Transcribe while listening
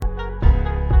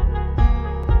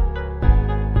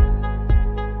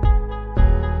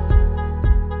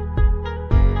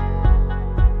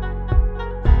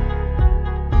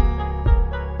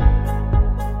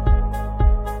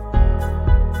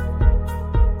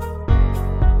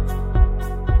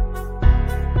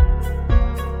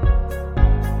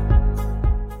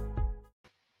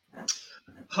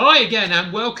Hi again,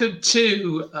 and welcome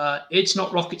to It's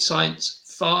Not Rocket Science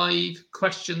 5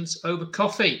 Questions Over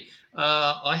Coffee.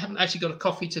 I haven't actually got a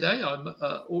coffee today. I'm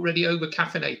already over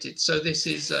caffeinated. So this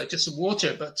is just some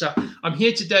water. But I'm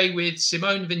here today with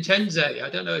Simone Vincenze. I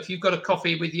don't know if you've got a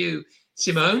coffee with you,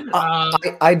 Simone.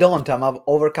 I don't. I'm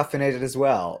over caffeinated as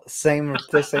well.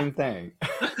 The same thing.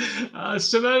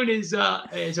 Simone is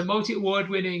a multi-award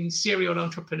winning serial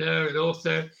entrepreneur and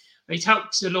author. He's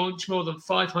helped to launch more than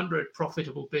 500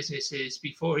 profitable businesses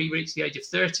before he reached the age of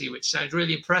 30, which sounds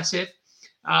really impressive.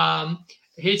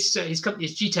 His company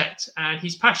is GTET, and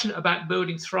he's passionate about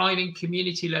building thriving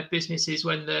community-led businesses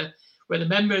where the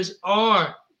members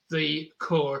are the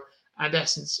core and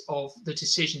essence of the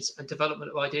decisions and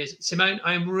development of ideas. Simone,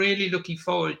 I am really looking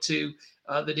forward to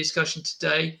the discussion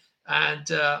today, and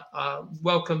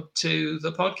welcome to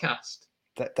the podcast.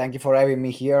 Thank you for having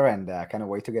me here, and I can't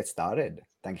wait to get started.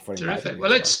 Thank you for inviting Terrific. me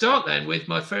Well, as let's well. start then with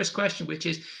my first question, which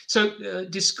is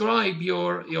describe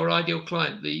your ideal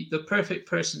client, the perfect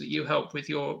person that you help with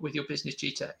your business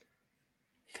GTech.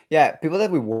 Yeah, people that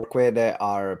we work with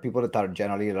are people that are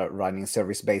generally running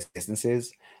service-based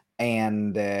businesses,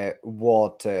 and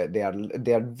what they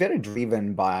are very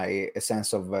driven by a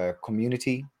sense of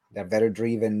community. They're very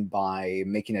driven by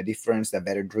making a difference. They're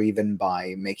very driven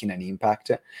by making an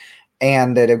impact.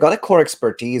 And they've got a core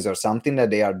expertise or something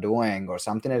that they are doing or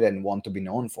something that they want to be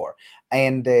known for,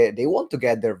 and they want to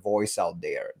get their voice out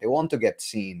there. They want to get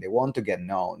seen. They want to get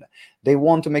known. They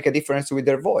want to make a difference with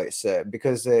their voice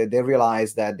because they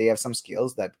realize that they have some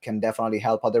skills that can definitely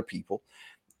help other people.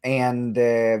 And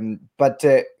but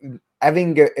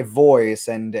having a voice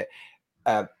and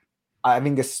uh,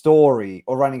 having a story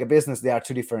or running a business, they are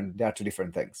two different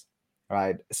things,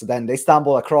 right? So then they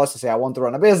stumble across and say, I want to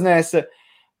run a business,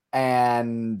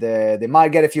 and they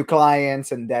might get a few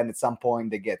clients, and then at some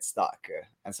point they get stuck.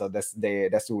 And so that's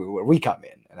where we come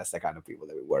in, and that's the kind of people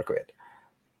that we work with.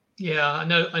 Yeah, I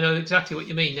know exactly what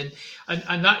you mean,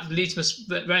 and that leads us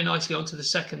very nicely onto the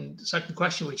second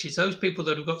question, which is those people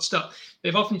that have got stuck.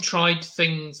 They've often tried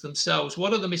things themselves.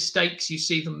 What are the mistakes you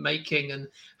see them making, and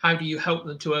how do you help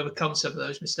them to overcome some of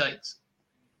those mistakes?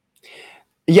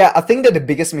 Yeah, I think that the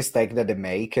biggest mistake that they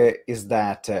make is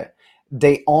that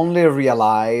they only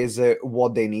realize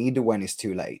what they need when it's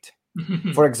too late.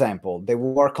 For example, they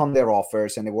work on their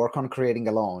offers and they work on creating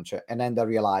a launch, and then they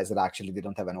realize that actually they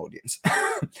don't have an audience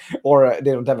or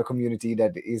they don't have a community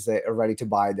that is ready to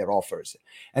buy their offers.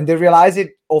 And they realize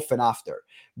it often after.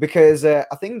 Because I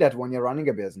think that when you're running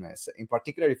a business, in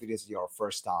particular if it is your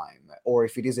first time or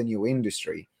if it is a new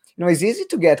industry, it's easy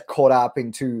to get caught up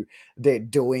into the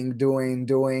doing,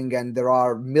 and there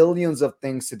are millions of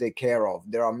things to take care of.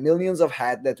 There are millions of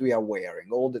hats that we are wearing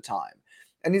all the time.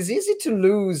 And it's easy to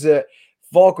lose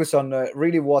focus on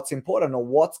really what's important or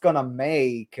what's gonna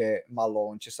make my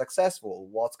launch successful,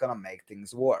 what's gonna make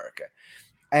things work.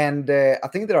 And I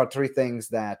think there are three things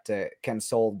that can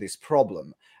solve this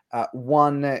problem.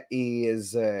 One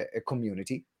is a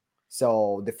community.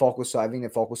 So having a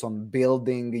focus on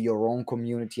building your own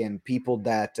community and people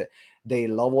that they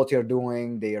love what you're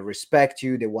doing, they respect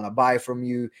you, they want to buy from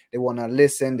you, they want to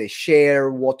listen, they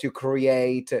share what you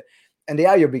create, and they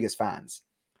are your biggest fans.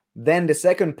 Then the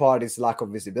second part is lack of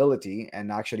visibility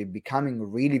and actually becoming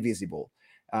really visible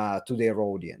to their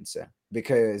audience.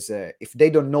 Because if they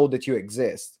don't know that you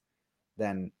exist,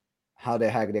 then how the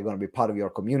heck they're going to be part of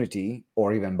your community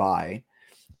or even buy?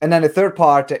 And then the third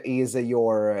part is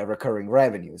your recurring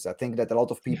revenues. I think that a lot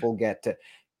of Yeah. people get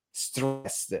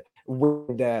stressed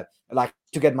with like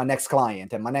to get my next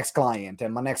client and my next client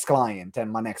and my next client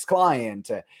and my next client.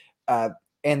 Uh,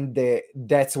 and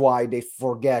that's why they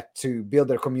forget to build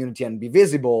their community and be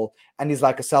visible. And it's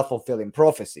like a self-fulfilling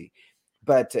prophecy.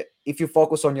 But if you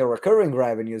focus on your recurring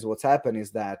revenues, what's happened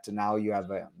is that now you have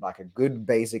like a good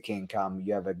basic income,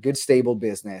 you have a good stable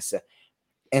business,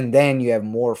 and then you have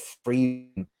more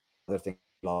freedom other things.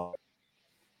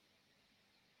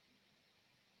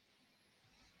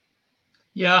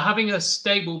 Yeah, having a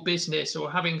stable business or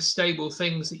having stable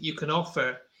things that you can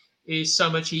offer is so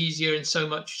much easier and so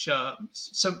much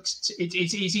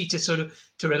it's easy to sort of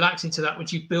to relax into that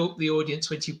once you've built the audience,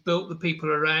 once you've built the people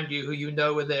around you who you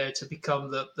know are there to become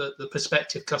the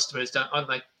prospective customers, aren't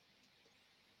they?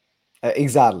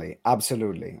 Exactly,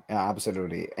 absolutely,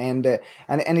 absolutely, and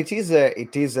it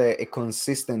is a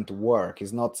consistent work.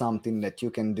 It's not something that you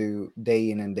can do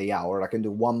day in and day out. Or I can do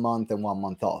 1 month and 1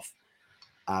 month off.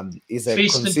 Is a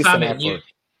Feast and consistent famine. effort.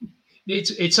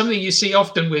 It's something you see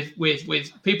often with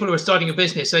people who are starting a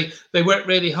business. They work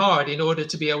really hard in order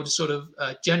to be able to sort of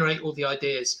generate all the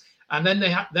ideas, and then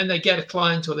they get a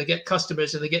client or they get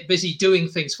customers and they get busy doing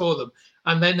things for them,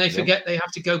 and then they forget they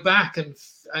have to go back and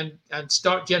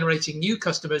start generating new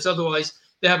customers. Otherwise,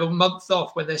 they have a month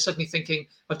off when they're suddenly thinking,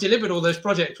 I've delivered all those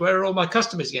projects. Where are all my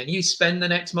customers again? You spend the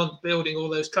next month building all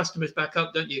those customers back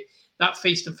up, don't you? That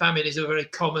feast and famine is a very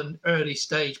common early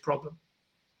stage problem.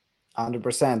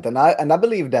 100%. And I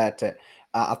believe that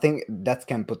I think that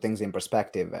can put things in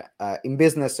perspective. In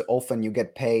business, often you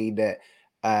get paid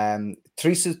 3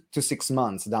 to 6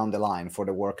 months down the line for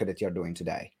the work that you're doing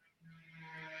today.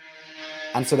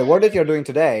 And so the work that you're doing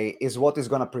today is what is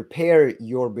going to prepare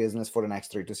your business for the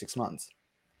next 3 to 6 months,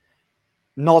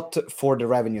 not for the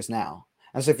revenues now.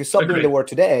 And so if you stop doing the work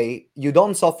today, you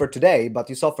don't suffer today, but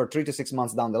you suffer 3 to 6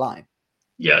 months down the line.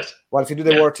 Yes. Well, if you do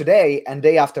the work today and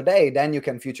day after day, then you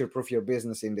can future-proof your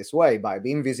business in this way by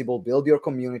being visible, build your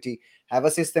community, have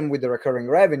a system with the recurring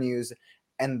revenues,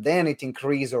 and then it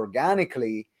increases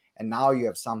organically. And now you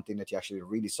have something that you actually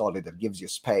really solid, that gives you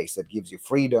space, that gives you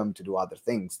freedom to do other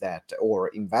things, that or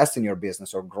invest in your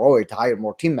business or grow it, hire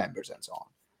more team members, and so on.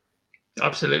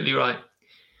 Absolutely right.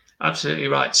 Absolutely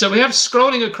right. So we have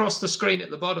scrolling across the screen at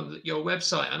the bottom your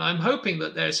website, and I'm hoping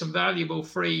that there's some valuable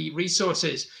free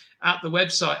resources at the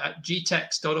website at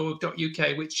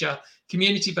gtex.org.uk, which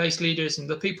community-based leaders and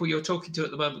the people you're talking to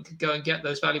at the moment could go and get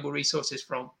those valuable resources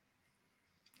from.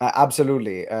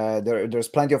 Absolutely. There's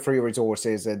plenty of free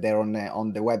resources there on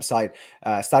the website,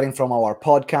 starting from our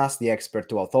podcast, the Expert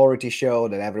to Authority show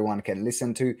that everyone can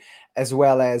listen to, as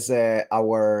well as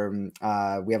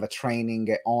we have a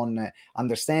training on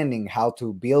understanding how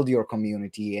to build your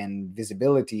community and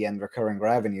visibility and recurring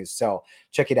revenues. So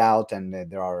check it out, and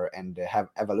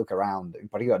have a look around. In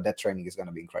particular, that training is going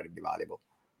to be incredibly valuable.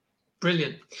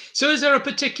 Brilliant. So is there a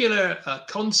particular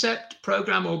concept,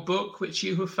 program, or book which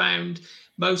you have found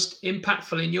most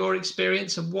impactful in your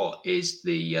experience, and what's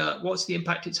the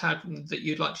impact it's had that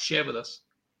you'd like to share with us?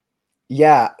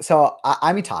 Yeah, so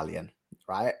I'm Italian,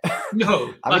 right?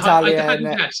 No, I'm Italian. I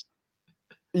hadn't guessed.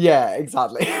 Yeah,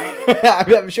 exactly.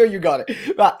 I'm sure you got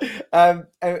it. But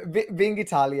being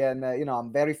Italian,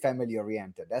 I'm very family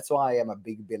oriented. That's why I'm a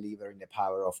big believer in the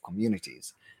power of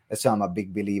communities. That's why I'm a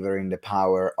big believer in the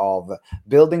power of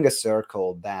building a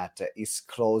circle that is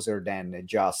closer than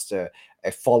just a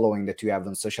following that you have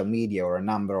on social media or a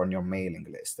number on your mailing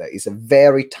list. It's a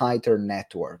very tighter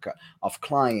network of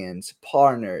clients,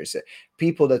 partners,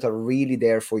 people that are really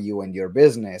there for you and your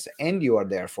business, and you are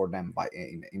there for them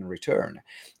in return.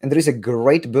 And there is a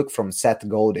great book from Seth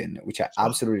Godin, which I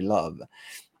absolutely love,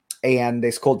 and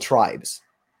it's called Tribes.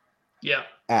 Yeah.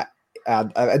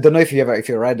 I don't know if you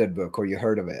read that book or you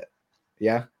heard of it.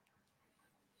 Yeah.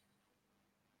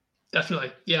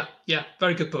 Definitely. Yeah.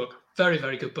 Very good book. Very,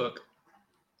 very good book.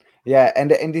 Yeah,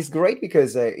 and it's great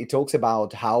because it talks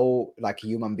about how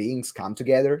human beings come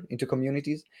together into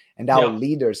communities, and how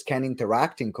leaders can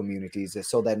interact in communities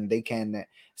so that they can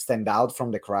stand out from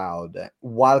the crowd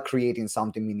while creating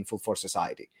something meaningful for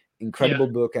society. Incredible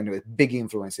book, and with big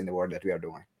influence in the work that we are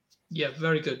doing. Yeah,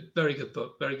 very good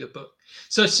book. Very good book.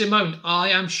 So Simone, I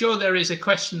am sure there is a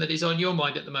question that is on your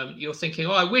mind at the moment. You're thinking,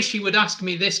 I wish he would ask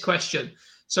me this question.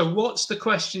 So what's the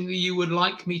question that you would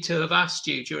like me to have asked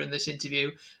you during this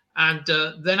interview? And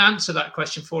then answer that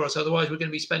question for us. Otherwise, we're going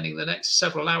to be spending the next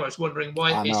several hours wondering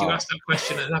why it is you asked that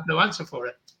question and have no answer for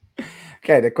it.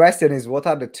 Okay, the question is, what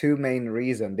are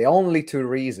the only two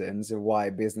reasons why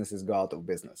businesses go out of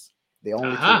business? The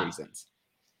only two reasons.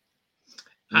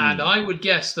 And I would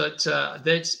guess that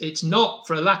it's not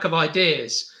for a lack of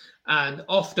ideas, and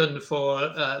often for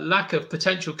lack of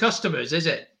potential customers, is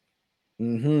it?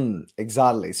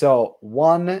 Exactly. So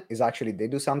one is actually they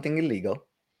do something illegal.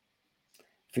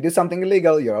 If you do something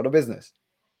illegal, you're out of business.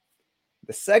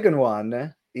 The second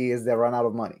one is they run out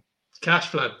of money. Cash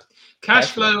flow.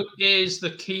 Cash flow is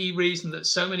the key reason that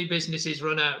so many businesses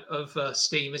run out of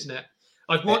steam, isn't it?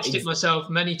 I've watched it myself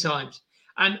many times.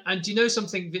 And do you know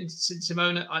something, Vincent,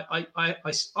 Simone? I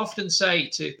often say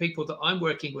to people that I'm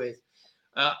working with,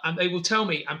 and they will tell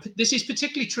me, and this is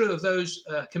particularly true of those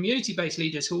community-based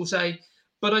leaders who will say,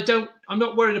 but I'm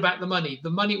not worried about the money. The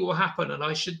money will happen. And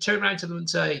I should turn around to them and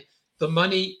say, the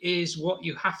money is what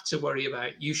you have to worry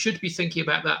about. You should be thinking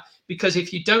about that, because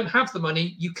if you don't have the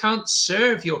money, you can't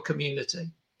serve your community.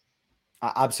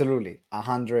 Absolutely,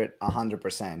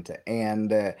 100%.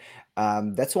 And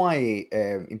that's why,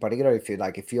 in particular,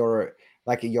 if you're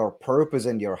your purpose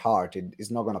and your heart is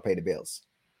not going to pay the bills.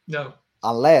 No.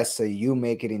 Unless you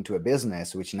make it into a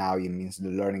business, which now it means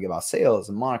learning about sales,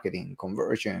 marketing,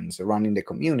 conversions, running the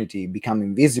community,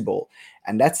 becoming visible.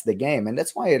 And that's the game. And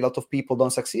that's why a lot of people don't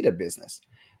succeed at business,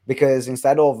 because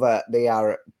instead of they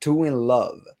are too in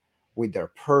love with their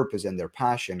purpose and their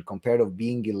passion compared to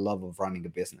being in love of running a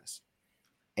business.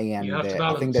 And You have to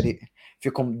I think balance. that if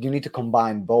you need to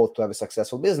combine both to have a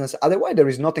successful business. Otherwise, there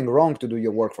is nothing wrong to do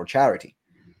your work for charity.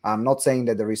 I'm not saying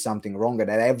that there is something wrong and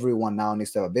that everyone now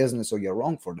needs to have a business or you're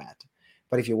wrong for that.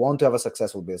 But if you want to have a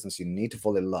successful business, you need to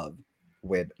fall in love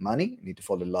with money. You need to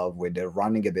fall in love with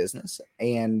running a business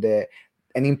and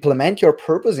implement your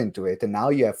purpose into it. And now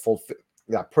you have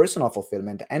personal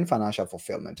fulfillment and financial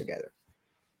fulfillment together.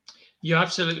 You're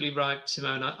absolutely right,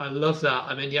 Simone. I love that.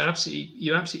 I mean, you're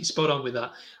absolutely spot on with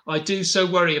that. I do so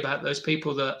worry about those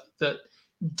people that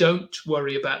don't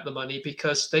worry about the money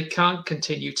because they can't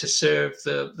continue to serve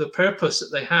the purpose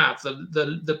that they have,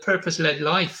 the purpose-led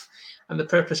life and the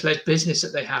purpose-led business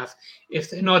that they have. If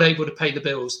they're not able to pay the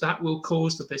bills, that will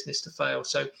cause the business to fail.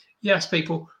 So yes,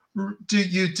 people,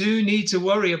 you do need to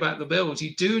worry about the bills.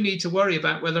 You do need to worry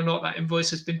about whether or not that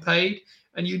invoice has been paid,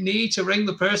 and you need to ring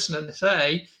the person and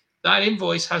say, that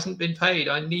invoice hasn't been paid.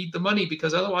 I need the money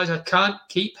because otherwise I can't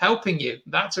keep helping you.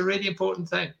 That's a really important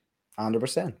thing.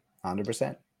 100%.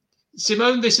 100%.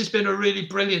 Simone, this has been a really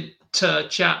brilliant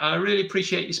chat. I really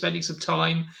appreciate you spending some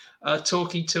time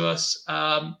talking to us.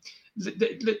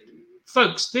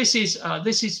 Folks, this is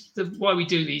why we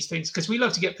do these things, because we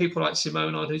love to get people like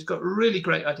Simone on who's got really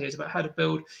great ideas about how to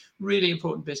build really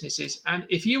important businesses. And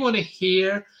if you want to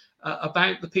hear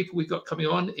about the people we've got coming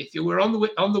on, if you were on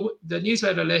the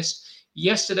newsletter list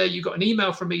yesterday, you got an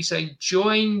email from me saying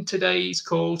join today's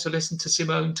call to listen to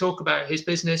Simone talk about his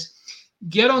business.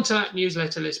 Get onto that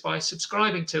newsletter list by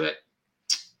subscribing to it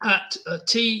at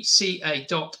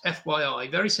tca.fyi.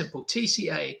 Very simple,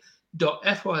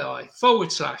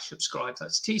 tca.fyi/subscribe.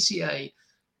 That's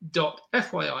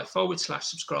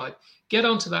tca.fyi/subscribe. Get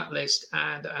onto that list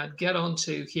and get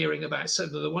onto hearing about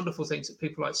some of the wonderful things that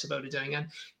people like Simone are doing. And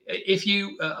if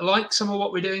you like some of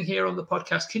what we're doing here on the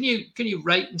podcast, can you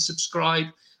rate and subscribe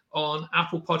on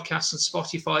Apple Podcasts and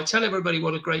Spotify? Tell everybody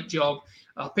what a great job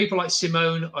people like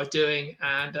Simone are doing,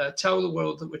 and tell the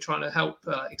world that we're trying to help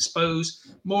expose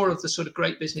more of the sort of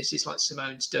great businesses like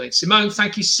Simone's doing. Simone,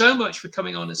 thank you so much for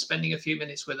coming on and spending a few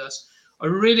minutes with us. I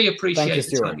really appreciate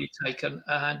the time you've taken,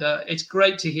 and it's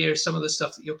great to hear some of the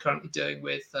stuff that you're currently doing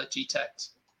with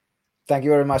GTEx. Thank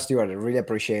you very much, Stuart. I really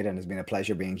appreciate it, and it's been a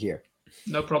pleasure being here.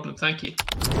 No problem. Thank you.